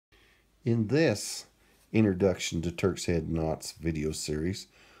In this Introduction to Turk's Head Knots video series,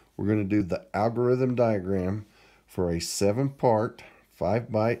 we're going to do the algorithm diagram for a 7-part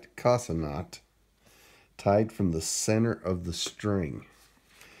 5-bight Casa knot tied from the center of the string.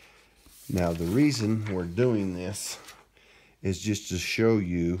 Now the reason we're doing this is just to show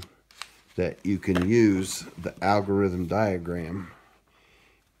you that you can use the algorithm diagram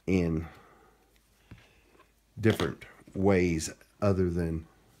in different ways other than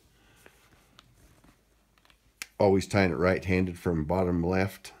always tying it right-handed from bottom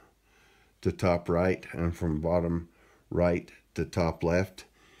left to top right and from bottom right to top left.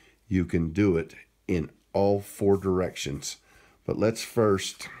 You can do it in all 4 directions. But let's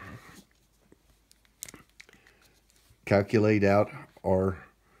first calculate out our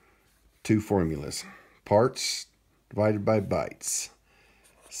 2 formulas. Parts divided by bights.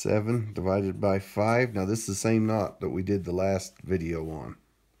 7 divided by 5. Now this is the same knot that we did the last video on.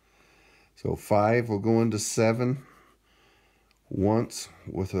 So 5 will go into 7 once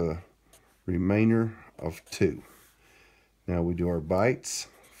with a remainder of 2. Now we do our bights.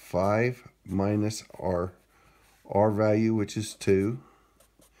 5 minus our R value, which is 2.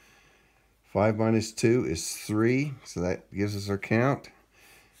 5 minus 2 is 3, so that gives us our count.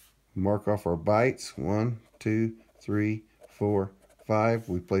 Mark off our bights. 1, 2, 3, 4, 5.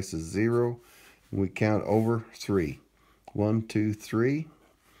 We place a 0. And we count over 3. 1, 2, 3.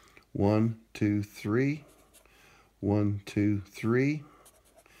 1, 2, 3. 1, 2, 3.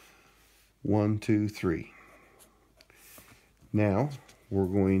 1, 2, 3. Now I'm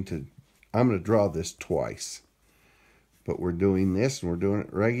going to draw this twice, but we're doing this and we're doing it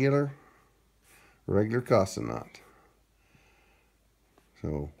regular Casa knot.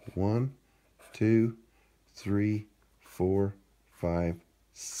 So 1, 2, 3, 4, 5,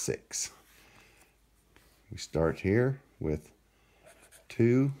 6. We start here with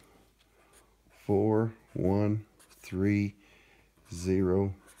 2, 4, 1, 3,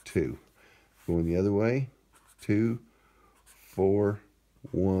 0, 2. Going the other way. 2, 4,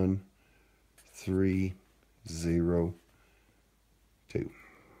 1, 3, 0, 2.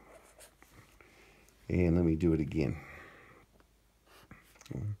 And let me do it again.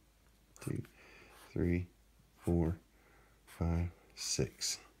 1, 2, 3, 4, 5,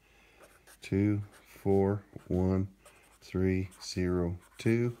 6. 2, 4, 1, 3, 0,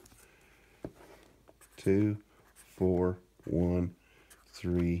 2. 2, 4, 1,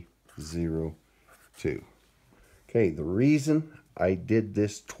 3, 0, 2. Okay, the reason I did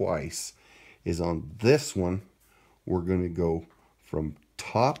this twice is on this one, we're going to go from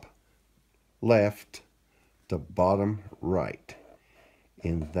top left to bottom right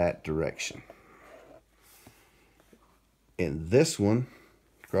in that direction. In this one,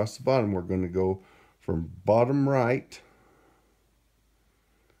 across the bottom, we're going to go from bottom right.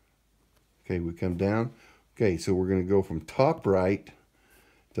 Okay, we come down. Okay, so we're going to go from top right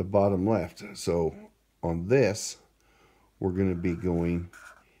to bottom left. So on this, we're going to be going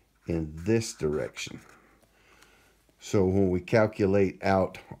in this direction. So when we calculate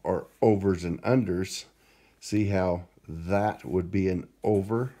out our overs and unders, see how that would be an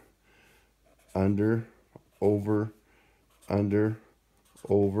over, under, over, under,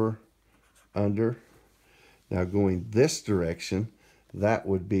 over, under. Now going this direction, that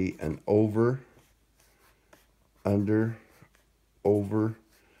would be an over, under, over,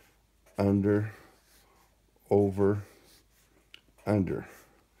 under, over, under.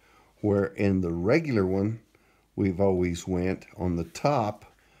 Where in the regular one, we've always went on the top,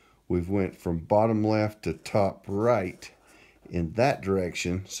 we've went from bottom left to top right in that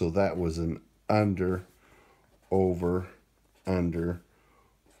direction. So that was an under, over, under,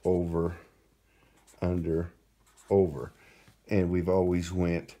 over, under, over. And we've always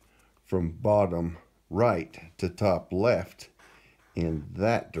went from bottom right to top left in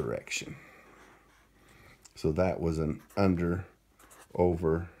that direction. So that was an under,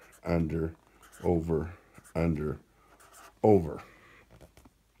 over, under, over, under, over.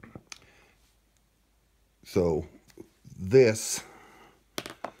 So this,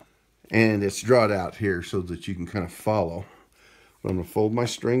 and it's drawn out here so that you can kind of follow. But I'm going to fold my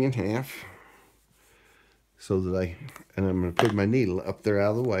string in half so that and I'm going to put my needle up there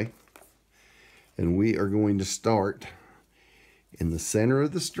out of the way. And we are going to start in the center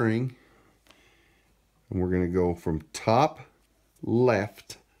of the string. And we're going to go from top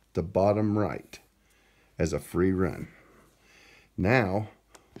left to bottom right as a free run. Now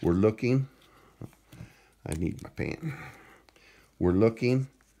we're looking, I need my pen. We're looking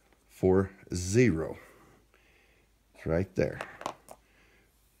for 0. It's right there.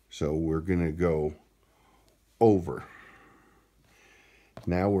 So we're going to go over.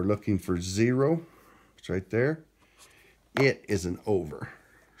 Now we're looking for 0. It's right there. It is an over.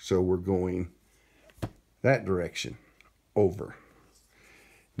 So we're going that direction, over.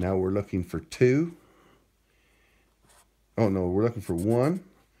 Now we're looking for 2. Oh no, we're looking for 1.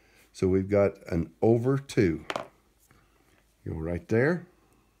 So we've got an over 2. Go right there.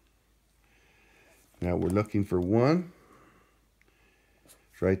 Now we're looking for 1.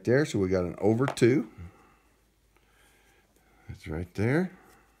 It's right there, so we got an over 2. It's right there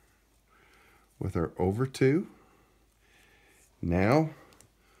with our over 2. Now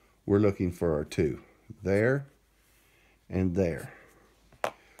we're looking for our 2. There and there.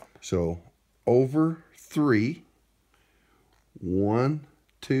 So over 3, 1,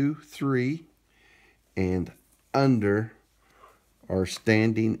 2, 3, and under our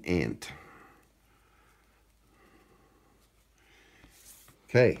standing end.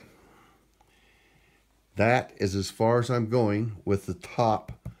 Okay, that is as far as I'm going with the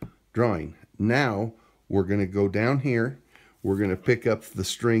top drawing. Now we're going to go down here. We're going to pick up the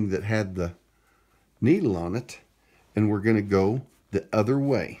string that had the needle on it, and we're going to go the other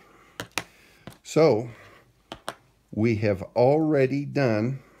way. So we have already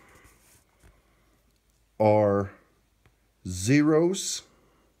done our 0s,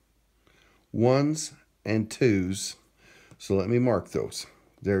 1s, and 2s. So let me mark those.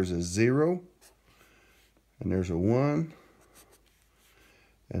 There's a 0, and there's a 1,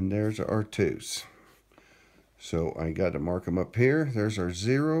 and there's our 2s. So I got to mark them up here. There's our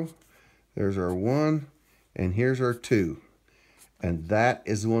 0, there's our 1, and here's our 2. And that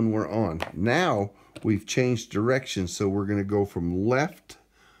is the one we're on. Now we've changed direction, so we're going to go from left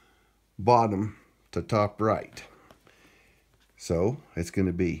bottom to top right. So it's going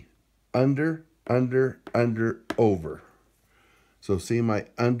to be under, under, under, over. So see my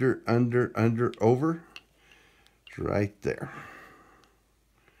under, under, under, over? It's right there.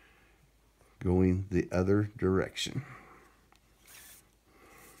 Going the other direction.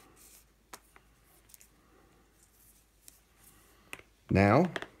 Now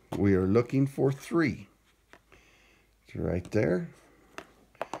we are looking for 3. It's right there.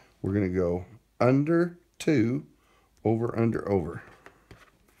 We're going to go under 2, over, under, over.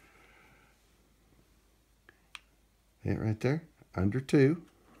 See it right there? Under 2.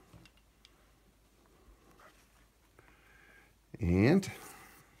 And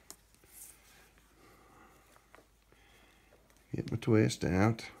get my twist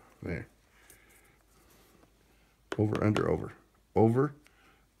out. There. Over, under, over. Over,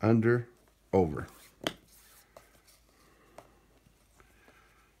 under, over.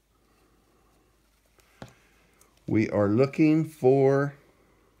 We are looking for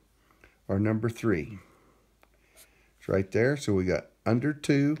our number 3. It's right there. So we got under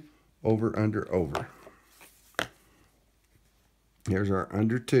 2, over, under, over. Here's our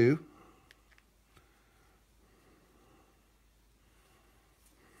under 2.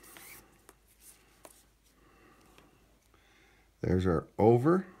 There's our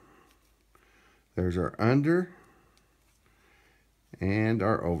over. There's our under. And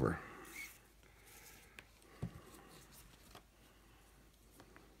our over.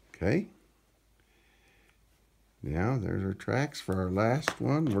 Okay. Now there's our tracks for our last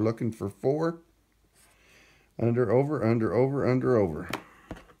one. We're looking for 4. Under, over, under, over, under, over.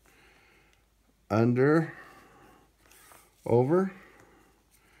 Under, over.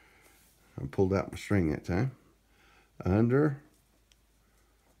 I pulled out my string that time. Under,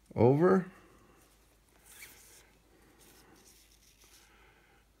 over.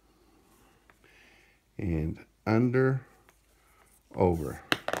 And under, over.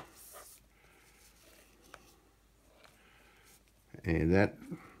 And that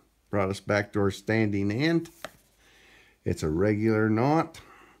brought us back to our standing end. It's a regular knot.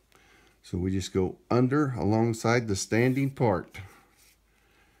 So we just go under alongside the standing part.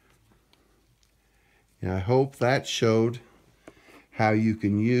 And I hope that showed how you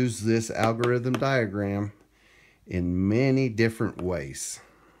can use this algorithm diagram in many different ways.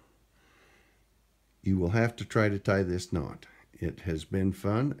 You will have to try to tie this knot. It has been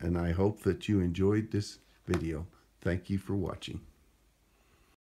fun, and I hope that you enjoyed this video. Thank you for watching.